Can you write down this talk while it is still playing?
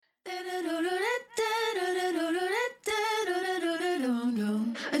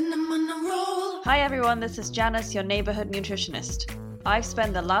Hi everyone, this is Janice, your neighborhood nutritionist. I've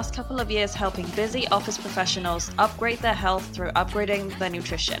spent the last couple of years helping busy office professionals upgrade their health through upgrading their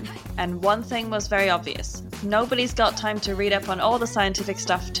nutrition. And one thing was very obvious. Nobody's got time to read up on all the scientific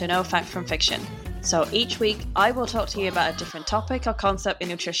stuff to know fact from fiction. So each week, I will talk to you about a different topic or concept in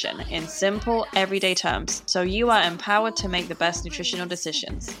nutrition in simple, everyday terms, so you are empowered to make the best nutritional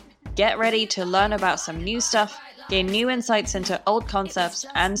decisions. Get ready to learn about some new stuff, gain new insights into old concepts,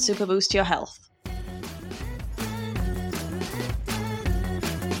 and super boost your health.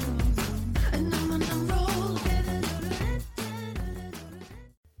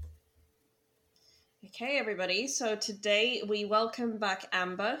 Okay, everybody. So today we welcome back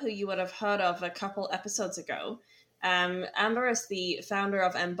Amber, who you would have heard of a couple episodes ago. Amber is the founder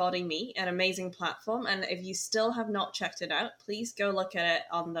of Embody Me, an amazing platform. And if you still have not checked it out, please go look at it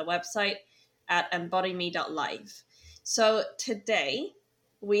on the website at embodime.live. So today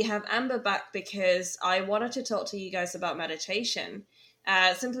we have Amber back because I wanted to talk to you guys about meditation.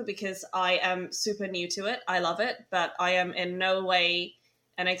 Simply because I am super new to it. I love it, but I am in no way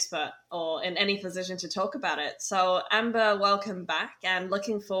an expert or in any position to talk about it. So Amber, welcome back and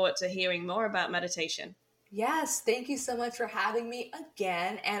looking forward to hearing more about meditation. Yes, thank you so much for having me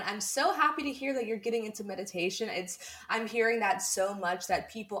again. And I'm so happy to hear that you're getting into meditation. I'm hearing that so much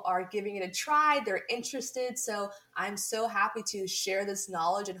that people are giving it a try, they're interested. So I'm so happy to share this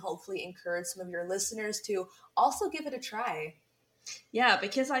knowledge and hopefully encourage some of your listeners to also give it a try. Yeah,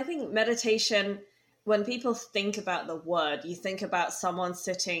 because I think meditation, when people think about the word, you think about someone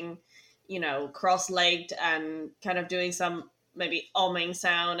sitting, cross-legged and kind of doing some maybe umming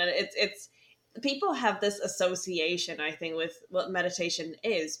sound. And it's people have this association, I think, with what meditation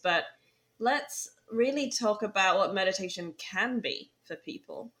is. But let's really talk about what meditation can be for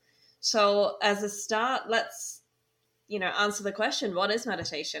people. So as a start, let's, answer the question, what is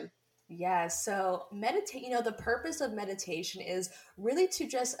meditation? Yeah, so the purpose of meditation is really to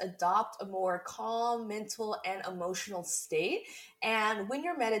just adopt a more calm mental and emotional state. And when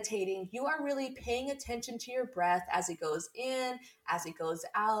you're meditating, you are really paying attention to your breath as it goes in, as it goes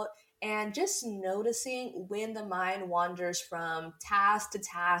out, and just noticing when the mind wanders from task to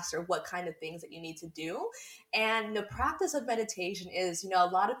task or what kind of things that you need to do. And the practice of meditation is, a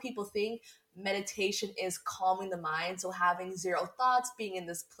lot of people think meditation is calming the mind, so having zero thoughts, being in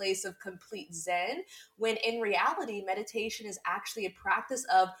this place of complete zen, when in reality, meditation is actually a practice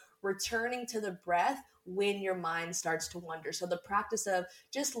of returning to the breath when your mind starts to wander. So the practice of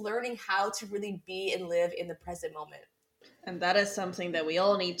just learning how to really be and live in the present moment. And that is something that we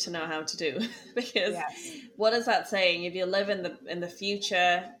all need to know how to do because Yes. What is that saying? If you live in the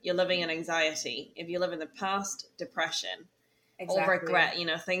future, you're living in anxiety. If you live in the past, depression. Exactly. Or regret,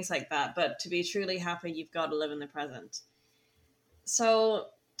 things like that. But to be truly happy, you've got to live in the present. So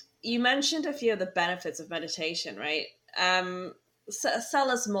you mentioned a few of the benefits of meditation, right? Sell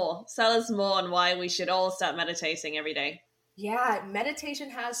us more. Sell us more on why we should all start meditating every day. Yeah, meditation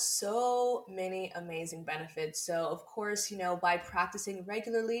has so many amazing benefits. So, of course, by practicing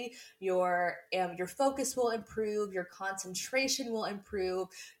regularly, your focus will improve, your concentration will improve.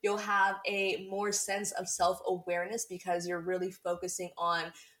 You'll have a more sense of self-awareness because you're really focusing on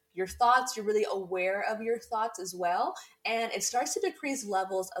your thoughts. You're really aware of your thoughts as well. And it starts to decrease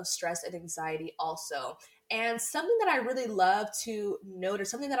levels of stress and anxiety also. And something that I really love to notice,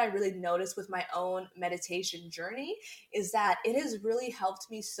 something that I really noticed with my own meditation journey is that it has really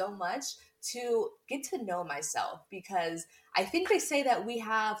helped me so much to get to know myself, because I think they say that we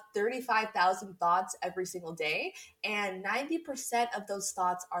have 35,000 thoughts every single day and 90% of those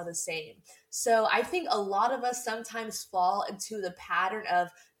thoughts are the same. So I think a lot of us sometimes fall into the pattern of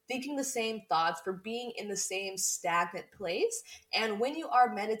thinking the same thoughts, for being in the same stagnant place. And when you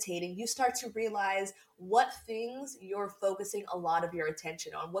are meditating, you start to realize what things you're focusing a lot of your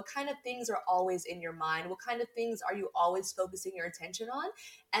attention on, what kind of things are always in your mind, what kind of things are you always focusing your attention on.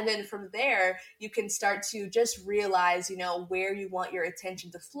 And then from there, you can start to just realize, where you want your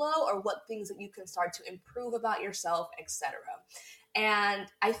attention to flow or what things that you can start to improve about yourself, etc. And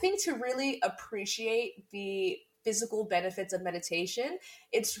I think to really appreciate the physical benefits of meditation,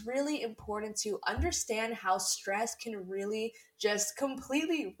 it's really important to understand how stress can really just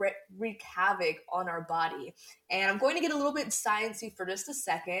completely wreak havoc on our body. And I'm going to get a little bit sciencey for just a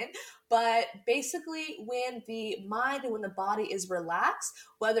second, But basically, when the mind and when the body is relaxed,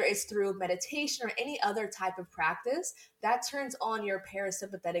 whether it's through meditation or any other type of practice, that turns on your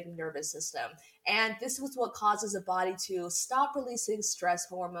parasympathetic nervous system. And this is what causes the body to stop releasing stress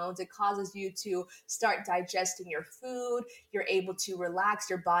hormones. It causes you to start digesting your food. You're able to relax.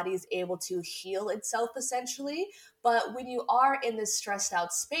 Your body is able to heal itself essentially. But when you are in this stressed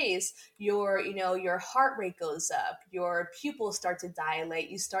out space, your heart rate goes up, your pupils start to dilate,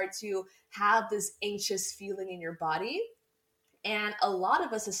 you start to have this anxious feeling in your body. And a lot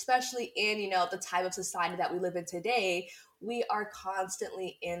of us, especially in, the type of society that we live in today, we are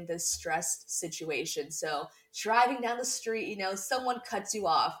constantly in this stressed situation. So driving down the street, someone cuts you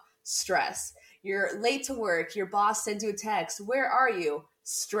off, stress. You're late to work, your boss sends you a text, where are you?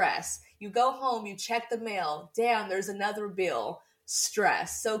 Stress. You go home, you check the mail, damn, there's another bill,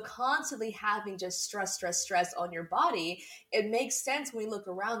 stress. So constantly having just stress on your body, it makes sense when we look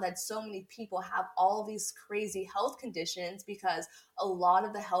around that so many people have all these crazy health conditions, because a lot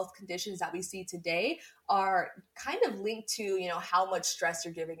of the health conditions that we see today are kind of linked to, how much stress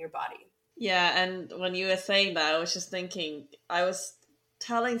you're giving your body. Yeah, and when you were saying that, I was just thinking, I was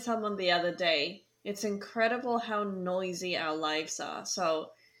telling someone the other day, it's incredible how noisy our lives are. So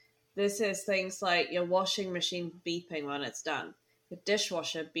this is things like your washing machine beeping when it's done, your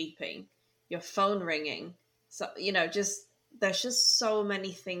dishwasher beeping, your phone ringing. So, there's just so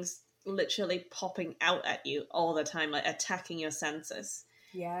many things literally popping out at you all the time, like attacking your senses.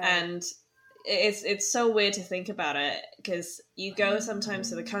 Yeah. And it's so weird to think about it, because you go sometimes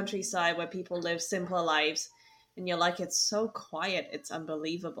to the countryside where people live simpler lives, and you're like, it's so quiet, it's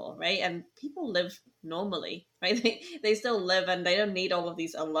unbelievable, right? And people live normally, right? They still live, and they don't need all of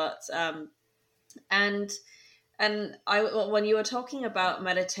these alerts. And when you were talking about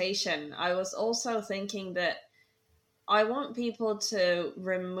meditation, I was also thinking that I want people to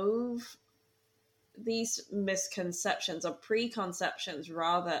remove these misconceptions or preconceptions,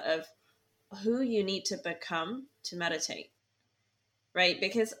 rather, of who you need to become to meditate, right?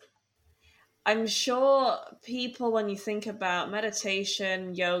 Because I'm sure people, when you think about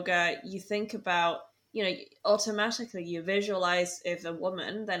meditation, yoga, you think about, automatically you visualize, if a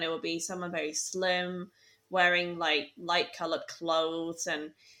woman, then it will be someone very slim, wearing like light colored clothes, and,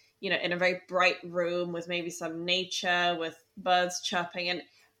 in a very bright room with maybe some nature, with birds chirping. And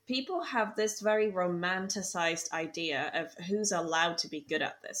people have this very romanticized idea of who's allowed to be good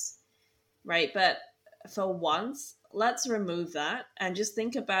at this, right? But for once, let's remove that and just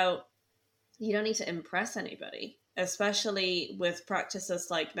think about, you don't need to impress anybody, especially with practices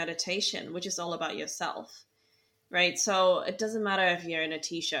like meditation, which is all about yourself, right? So it doesn't matter if you're in a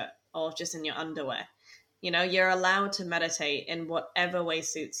t-shirt or just in your underwear. You're allowed to meditate in whatever way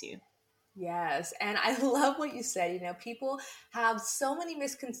suits you. Yes. And I love what you said. People have so many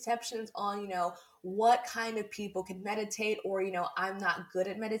misconceptions on, what kind of people can meditate, or, I'm not good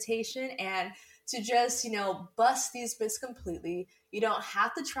at meditation. And to just, bust these myths completely, you don't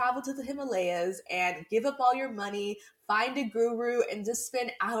have to travel to the Himalayas and give up all your money, find a guru, and just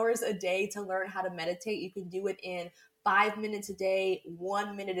spend hours a day to learn how to meditate. You can do it in 5 minutes a day,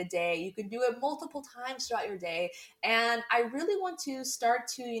 1 minute a day. You can do it multiple times throughout your day. And I really want to start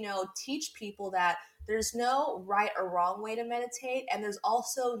to, teach people that there's no right or wrong way to meditate. And there's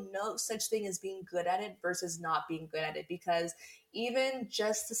also no such thing as being good at it versus not being good at it. Because even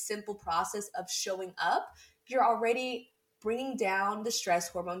just the simple process of showing up, you're already bringing down the stress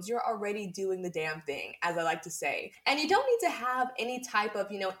hormones. You're already doing the damn thing, as I like to say. And you don't need to have any type of,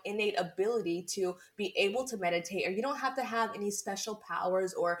 innate ability to be able to meditate, or you don't have to have any special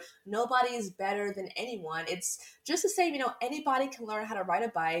powers, or nobody is better than anyone. It's just the same, anybody can learn how to ride a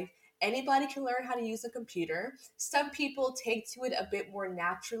bike. Anybody can learn how to use a computer. Some people take to it a bit more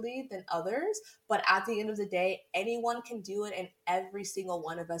naturally than others, but at the end of the day, anyone can do it, and every single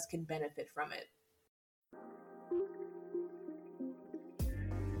one of us can benefit from it.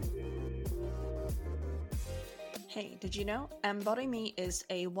 Hey, did you know Embody Me is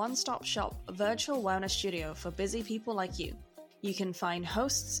a one-stop shop virtual wellness studio for busy people like you? You can find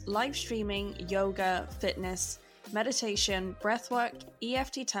hosts, live streaming, yoga, fitness, meditation, breathwork,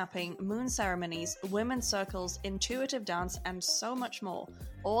 EFT tapping, moon ceremonies, women's circles, intuitive dance, and so much more,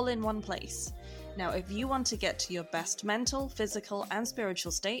 all in one place. Now, if you want to get to your best mental, physical, and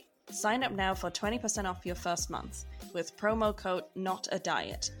spiritual state, sign up now for 20% off your first month with promo code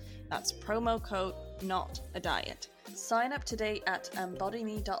NOTADIET. That's promo code NOTADIET. Sign up today at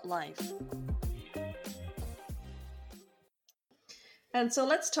embodyme.life. And so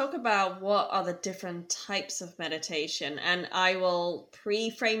let's talk about what are the different types of meditation. And I will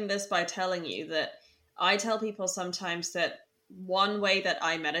pre-frame this by telling you that I tell people sometimes that one way that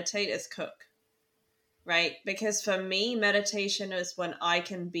I meditate is cook, right? Because for me, meditation is when I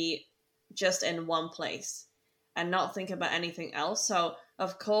can be just in one place and not think about anything else. So,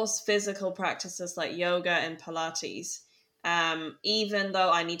 of course, physical practices like yoga and Pilates, even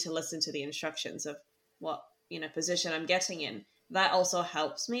though I need to listen to the instructions of what, position I'm getting in, that also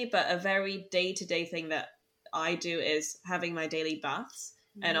helps me. But a very day-to-day thing that I do is having my daily baths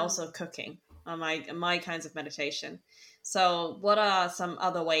and also cooking on my kinds of meditation. So, what are some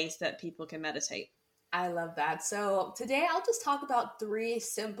other ways that people can meditate? I love that. So today I'll just talk about three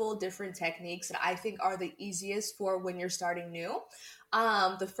simple different techniques that I think are the easiest for when you're starting new.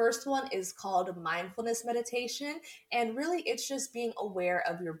 The first one is called mindfulness meditation, and really it's just being aware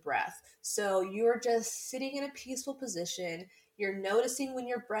of your breath. So you're just sitting in a peaceful position. You're noticing when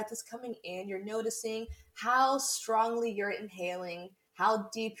your breath is coming in. You're noticing how strongly you're inhaling, how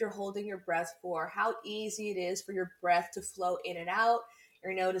deep you're holding your breath for, how easy it is for your breath to flow in and out.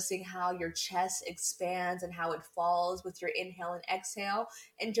 You're noticing how your chest expands and how it falls with your inhale and exhale,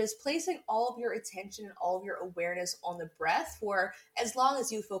 and just placing all of your attention and all of your awareness on the breath for as long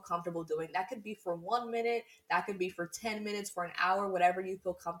as you feel comfortable doing. That could be for 1 minute, that could be for 10 minutes, for an hour, whatever you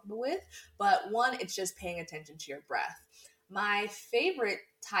feel comfortable with. But one, it's just paying attention to your breath. My favorite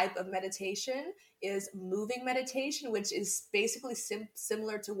type of meditation is moving meditation, which is basically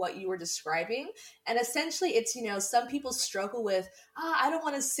similar to what you were describing. And essentially it's, some people struggle with, I don't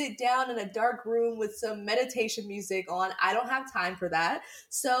want to sit down in a dark room with some meditation music on. I don't have time for that.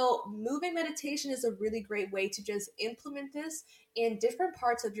 So moving meditation is a really great way to just implement this in different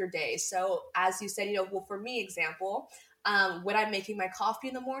parts of your day. So as you said, well, for me, example, when I'm making my coffee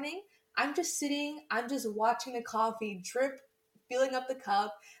in the morning, I'm just sitting, I'm just watching the coffee drip, filling up the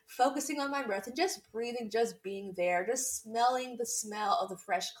cup, focusing on my breath and just breathing, just being there, just smelling the smell of the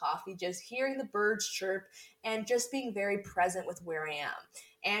fresh coffee, just hearing the birds chirp, and just being very present with where I am.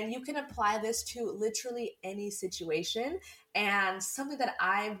 And you can apply this to literally any situation. And something that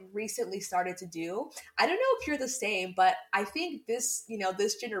I've recently started to do, I don't know if you're the same, but I think this,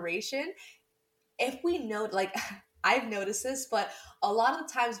 this generation, if we know, like, I've noticed this, but a lot of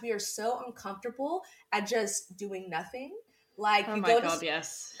the times we are so uncomfortable at just doing nothing. Like oh you my go God, to,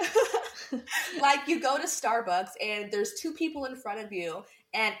 yes. like you go to Starbucks and there's two people in front of you,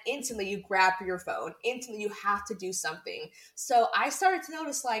 and instantly you grab your phone. Instantly you have to do something. So I started to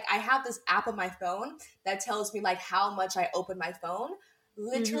notice, like, I have this app on my phone that tells me like how much I open my phone.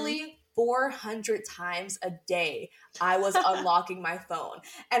 Literally 400 times a day I was unlocking my phone,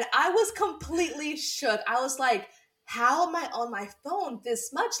 and I was completely shook. I was like, how am I on my phone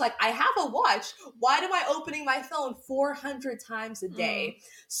this much? Like, I have a watch. Why am I opening my phone 400 times a day?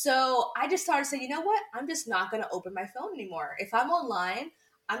 So I just started saying, you know what? I'm just not going to open my phone anymore. If I'm online,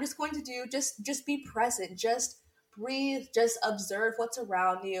 I'm just going to do, just be present. Just breathe, just observe what's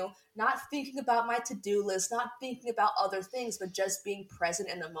around you, not thinking about my to-do list, not thinking about other things, but just being present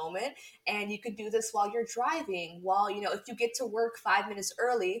in the moment. And you could do this while you're driving, while, if you get to work 5 minutes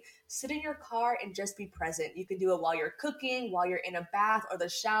early, sit in your car and just be present. You can do it while you're cooking, while you're in a bath or the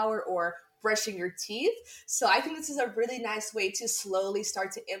shower, or brushing your teeth. So I think this is a really nice way to slowly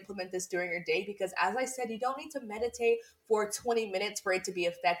start to implement this during your day, because as I said, you don't need to meditate for 20 minutes for it to be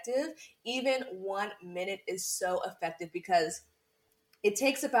effective. Even 1 minute is so effective, because it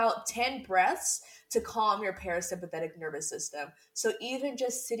takes about 10 breaths to calm your parasympathetic nervous system. So even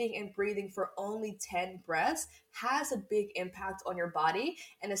just sitting and breathing for only 10 breaths has a big impact on your body.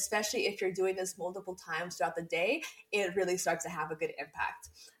 And especially if you're doing this multiple times throughout the day, it really starts to have a good impact.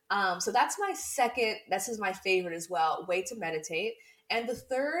 So that's my second, this is my favorite as well, way to meditate. And the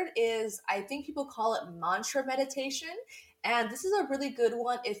third is, I think people call it mantra meditation. And this is a really good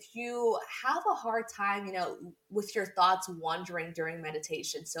one if you have a hard time, with your thoughts wandering during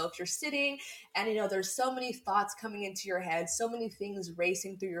meditation. So if you're sitting and, there's so many thoughts coming into your head, so many things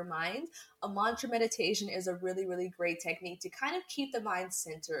racing through your mind, a mantra meditation is a really, really great technique to kind of keep the mind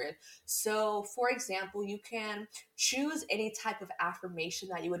centered. So for example, you can choose any type of affirmation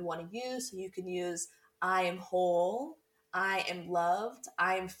that you would want to use. So you can use, I am whole, I am loved,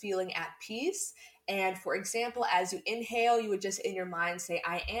 I am feeling at peace. And for example, as you inhale, you would just in your mind say,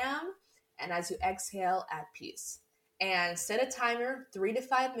 I am. And as you exhale, at peace. And set a timer, 3 to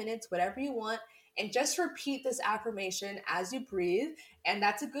 5 minutes, whatever you want. And just repeat this affirmation as you breathe. And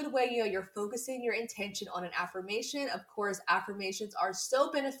that's a good way, you're focusing your intention on an affirmation. Of course, affirmations are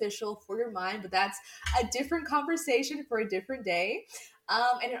so beneficial for your mind, but that's a different conversation for a different day.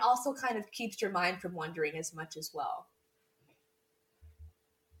 And it also kind of keeps your mind from wandering as much as well.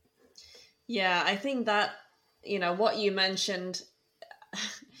 Yeah, I think that, what you mentioned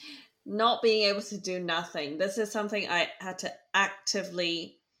not being able to do nothing. This is something I had to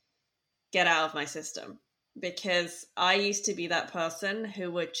actively get out of my system, because I used to be that person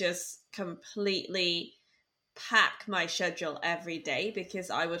who would just completely pack my schedule every day because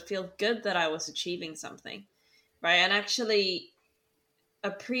I would feel good that I was achieving something, right? And actually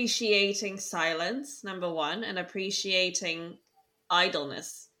appreciating silence, number one, and appreciating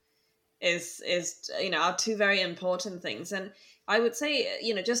idleness is are two very important things. And I would say,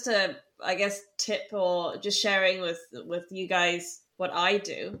 just a, I guess, tip, or just sharing with you guys what I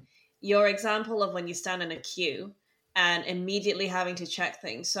do. Your example of when you stand in a queue and immediately having to check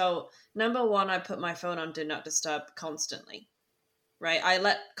things. So number one, I put my phone on do not disturb constantly, right? I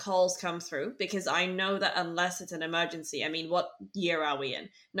let calls come through because I know that unless it's an emergency, I mean, what year are we in?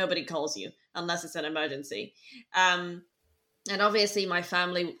 Nobody calls you unless it's an emergency. And obviously my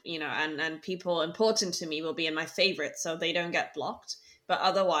family, and people important to me will be in my favorites, so they don't get blocked. But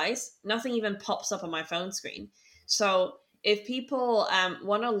otherwise, nothing even pops up on my phone screen. So if people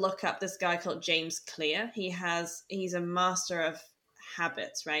want to look up this guy called James Clear, he's a master of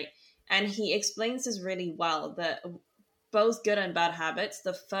habits, right? And he explains this really well, that both good and bad habits,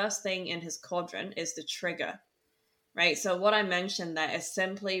 the first thing in his quadrant is the trigger, right? So what I mentioned there is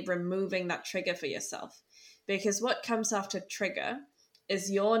simply removing that trigger for yourself. Because what comes after trigger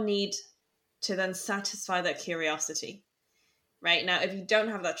is your need to then satisfy that curiosity, right? Now, if you don't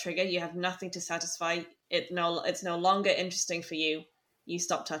have that trigger, you have nothing to satisfy. It's no longer interesting for you. You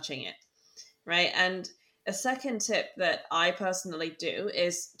stop touching it, right? And a second tip that I personally do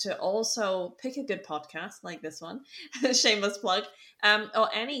is to also pick a good podcast like this one, shameless plug, or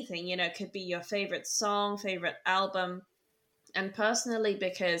anything, it could be your favorite song, favorite album. And personally,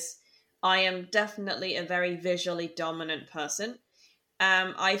 because I am definitely a very visually dominant person,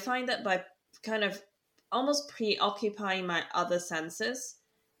 I find that by kind of almost preoccupying my other senses,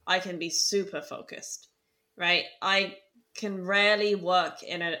 I can be super focused, right? I can rarely work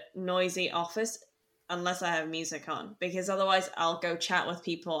in a noisy office unless I have music on, because otherwise I'll go chat with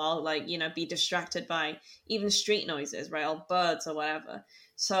people. I'll be distracted by even street noises, right? Or birds or whatever.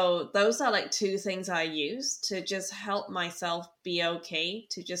 So those are like two things I use to just help myself be okay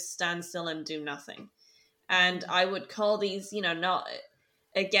to just stand still and do nothing. And I would call these, not,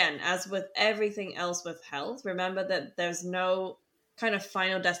 again, as with everything else with health, remember that there's no kind of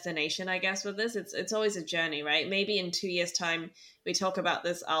final destination, I guess, with this. It's always a journey, right? Maybe in 2 years' time we talk about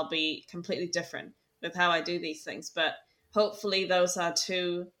this, I'll be completely different with how I do these things. But hopefully those are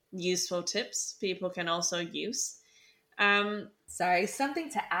two useful tips people can also use. Sorry, something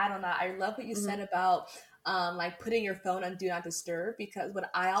to add on that. I love what you said about like putting your phone on do not disturb, because what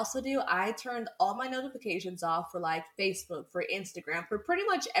I also do, I turned all my notifications off for like Facebook, for Instagram, for pretty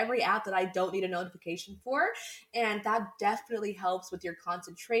much every app that I don't need a notification for. And that definitely helps with your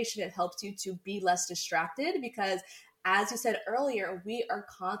concentration. It helps you to be less distracted because, as you said earlier, we are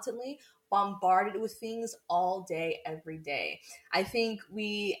constantly bombarded with things all day, every day. I think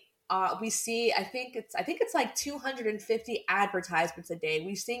we see, I think it's like 250 advertisements a day.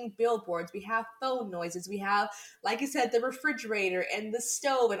 We see billboards, we have phone noises, we have, like you said, the refrigerator and the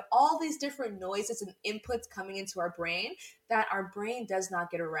stove and all these different noises and inputs coming into our brain that our brain does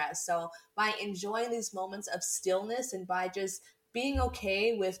not get a rest. So by enjoying these moments of stillness and by just being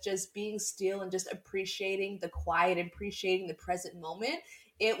okay with just being still and just appreciating the quiet, appreciating the present moment,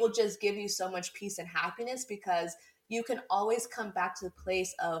 it will just give you so much peace and happiness, because you can always come back to the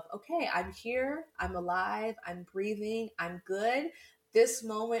place of, okay, I'm here, I'm alive, I'm breathing, I'm good. This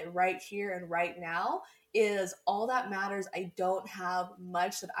moment right here and right now is all that matters. I don't have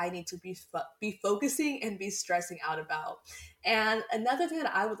much that I need to be focusing and be stressing out about. And another thing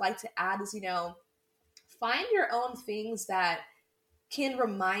that I would like to add is, find your own things that can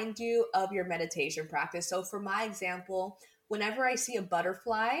remind you of your meditation practice. So for my example, whenever I see a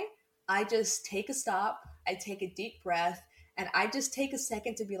butterfly, I just take a stop, I take a deep breath, and I just take a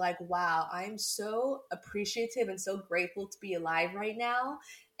second to be like, wow, I'm so appreciative and so grateful to be alive right now.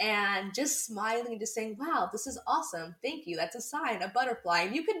 And just smiling and just saying, wow, this is awesome. Thank you. That's a sign, a butterfly.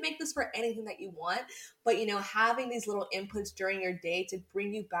 And you can make this for anything that you want. But, having these little inputs during your day to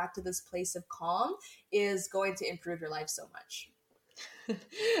bring you back to this place of calm is going to improve your life so much.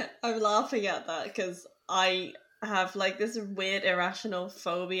 I'm laughing at that because I have like this weird irrational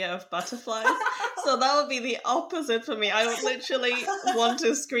phobia of butterflies. So that would be the opposite for me. I would literally want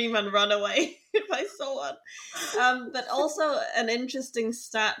to scream and run away if I saw one. But also an interesting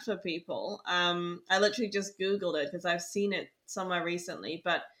stat for people. I literally just Googled it because I've seen it somewhere recently.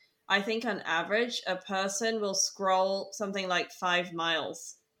 But I think on average, a person will scroll something like 5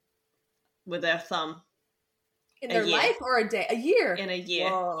 miles with their thumb. In a their year. life or a year? In a year.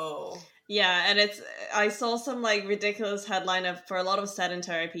 Whoa. Yeah, and I saw some like ridiculous headline of, for a lot of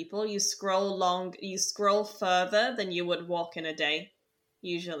sedentary people, you scroll further than you would walk in a day,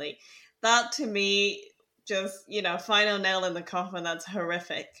 usually. That to me, just, final nail in the coffin. That's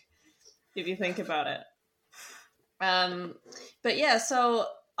horrific if you think about it. But yeah, so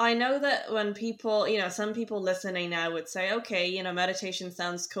I know that when people, some people listening now would say, okay, meditation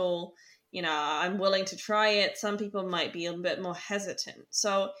sounds cool. I'm willing to try it. Some people might be a bit more hesitant.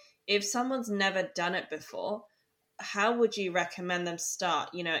 So if someone's never done it before, how would you recommend them start?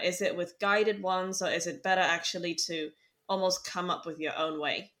 Is it with guided ones, or is it better actually to almost come up with your own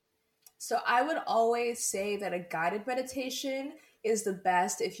way? So I would always say that a guided meditation is the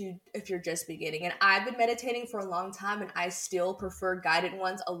best if you're just beginning. And I've been meditating for a long time, and I still prefer guided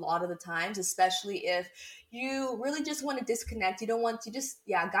ones a lot of the times, especially if you really just want to disconnect. You don't want to just,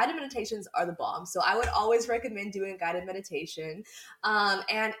 guided meditations are the bomb. So I would always recommend doing a guided meditation.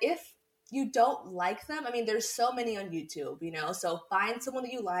 And if you don't like them, I mean, there's so many on YouTube, so find someone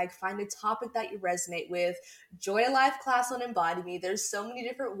that you like, find a topic that you resonate with, join a live class on Embody Me. There's so many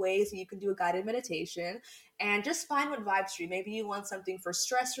different ways that you can do a guided meditation, and just find what vibes you. Maybe you want something for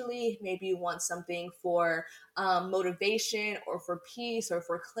stress relief, maybe you want something for motivation, or for peace, or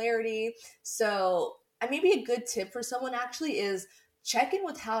for clarity. So maybe a good tip for someone actually is check in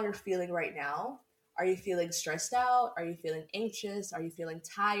with how you're feeling right now. Are you feeling stressed out? Are you feeling anxious? Are you feeling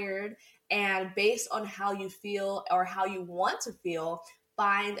tired? And based on how you feel or how you want to feel,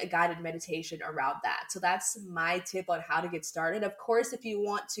 find a guided meditation around that. So that's my tip on how to get started. Of course, if you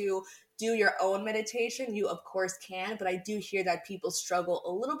want to do your own meditation, you of course can, but I do hear that people struggle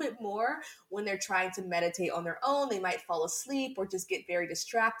a little bit more when they're trying to meditate on their own. They might fall asleep or just get very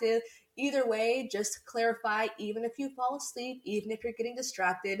distracted. Either way, just clarify, even if you fall asleep, even if you're getting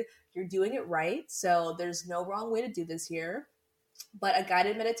distracted, you're doing it right. So there's no wrong way to do this here. But a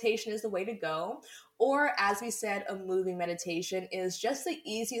guided meditation is the way to go. Or, as we said, a moving meditation is just the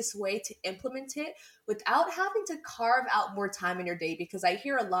easiest way to implement it without having to carve out more time in your day. Because I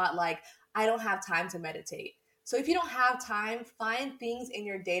hear a lot like, I don't have time to meditate. So if you don't have time, find things in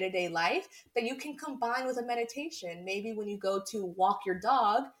your day-to-day life that you can combine with a meditation. Maybe when you go to walk your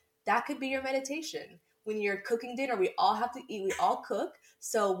dog, that could be your meditation. When you're cooking dinner, we all have to eat, we all cook.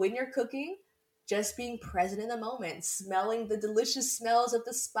 So when you're cooking, just being present in the moment, smelling the delicious smells of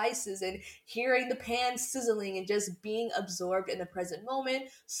the spices and hearing the pan sizzling, and just being absorbed in the present moment,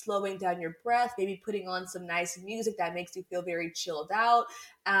 slowing down your breath, maybe putting on some nice music that makes you feel very chilled out,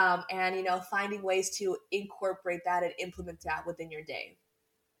 and finding ways to incorporate that and implement that within your day.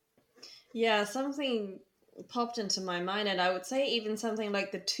 Yeah, something popped into my mind, and I would say even something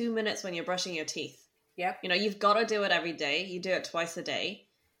like the 2 minutes when you're brushing your teeth. Yep. You've got to do it every day. You do it twice a day.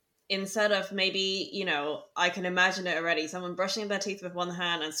 Instead of maybe, I can imagine it already, someone brushing their teeth with one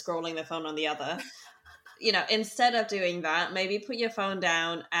hand and scrolling their phone on the other. Instead of doing that, maybe put your phone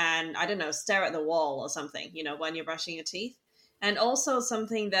down and, I don't know, stare at the wall or something, when you're brushing your teeth. And also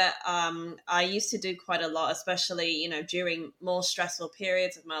something that I used to do quite a lot, especially, during more stressful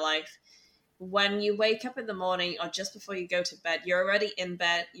periods of my life. When you wake up in the morning or just before you go to bed, you're already in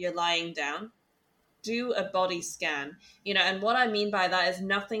bed, you're lying down. Do a body scan, and what I mean by that is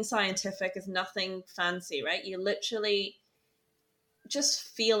nothing scientific, is nothing fancy, right? You literally just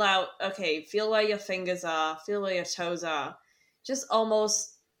feel where your fingers are, feel where your toes are, just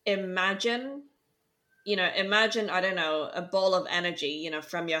almost imagine, I don't know, a ball of energy,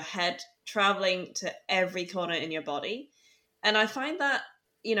 from your head traveling to every corner in your body. And I find that,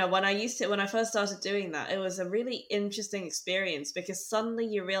 when I first started doing that, it was a really interesting experience, because suddenly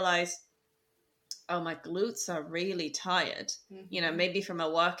you realize, oh, my glutes are really tired, maybe from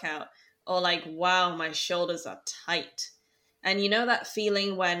a workout, or like, wow, my shoulders are tight. And that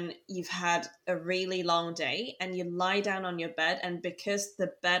feeling when you've had a really long day and you lie down on your bed, and because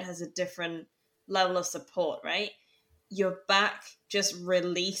the bed has a different level of support, right? Your back just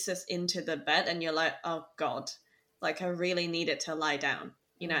releases into the bed and you're like, oh God, like I really needed to lie down,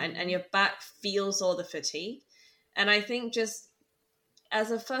 and your back feels all the fatigue. And I think just as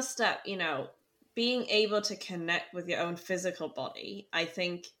a first step, being able to connect with your own physical body, I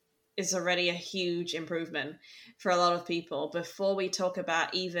think is already a huge improvement for a lot of people before we talk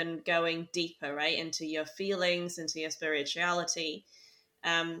about even going deeper, right, into your feelings, into your spirituality.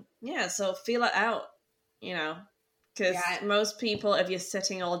 So feel it out, because most people, if you're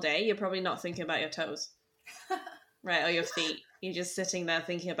sitting all day, you're probably not thinking about your toes, right, or your feet. You're just sitting there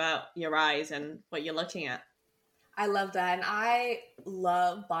thinking about your eyes and what you're looking at. I love that. And I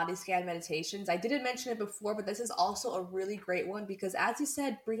love body scan meditations. I didn't mention it before, but this is also a really great one because, as you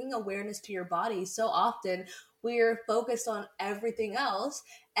said, bringing awareness to your body. So often we're focused on everything else.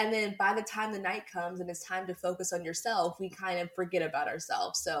 And then by the time the night comes and it's time to focus on yourself, we kind of forget about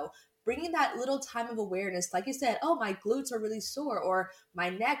ourselves. So bringing that little time of awareness, like you said, oh, my glutes are really sore, or my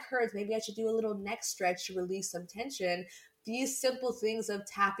neck hurts. Maybe I should do a little neck stretch to release some tension. These simple things of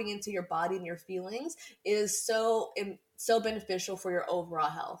tapping into your body and your feelings is so beneficial for your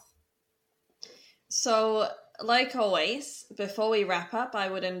overall health. So, like always, before we wrap up, I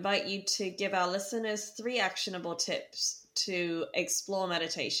would invite you to give our listeners 3 actionable tips to explore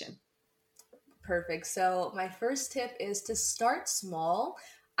meditation. Perfect. So my first tip is to start small.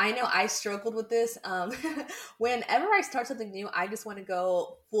 I know I struggled with this. Whenever I start something new, I just want to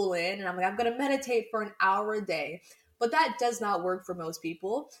go full in, and I'm like, I'm going to meditate for an hour a day. But that does not work for most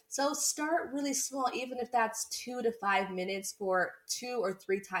people. So start really small, even if that's 2 to 5 minutes for 2 or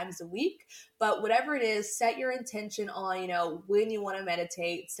 3 times a week. But whatever it is, set your intention on, when you want to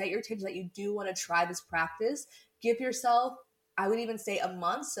meditate. Set your intention that you do want to try this practice. Give yourself, I would even say, a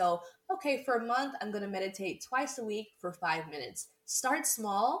month. So, okay, for a month, I'm going to meditate twice a week for 5 minutes. Start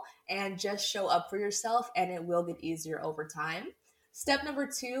small and just show up for yourself, and it will get easier over time. Step number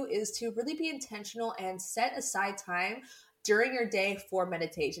 2 is to really be intentional and set aside time during your day for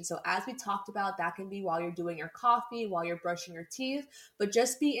meditation. So as we talked about, that can be while you're doing your coffee, while you're brushing your teeth, but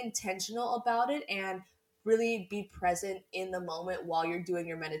just be intentional about it and really be present in the moment while you're doing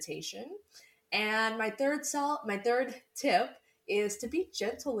your meditation. And my third tip is to be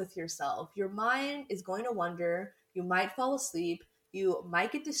gentle with yourself. Your mind is going to wander. You might fall asleep. You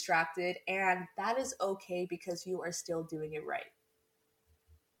might get distracted, and that is okay because you are still doing it right.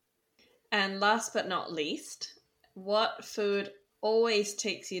 And last but not least, what food always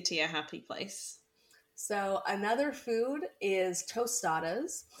takes you to your happy place? So another food is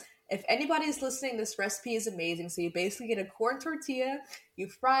tostadas. If anybody's listening, this recipe is amazing. So you basically get a corn tortilla, you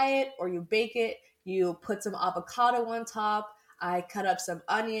fry it or you bake it, you put some avocado on top. I cut up some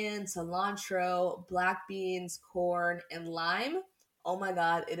onion, cilantro, black beans, corn, and lime. Oh my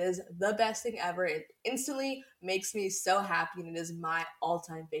God, it is the best thing ever. It instantly makes me so happy, and it is my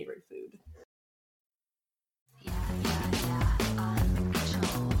all-time favorite food.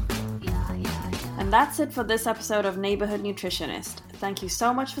 And that's it for this episode of Neighborhood Nutritionist. Thank you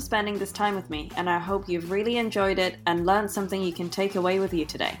so much for spending this time with me, and I hope you've really enjoyed it and learned something you can take away with you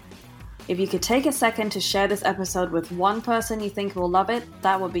today. If you could take a second to share this episode with one person you think will love it,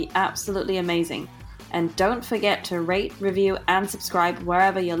 that would be absolutely amazing. And don't forget to rate, review, and subscribe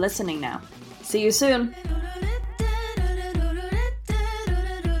wherever you're listening now. See you soon!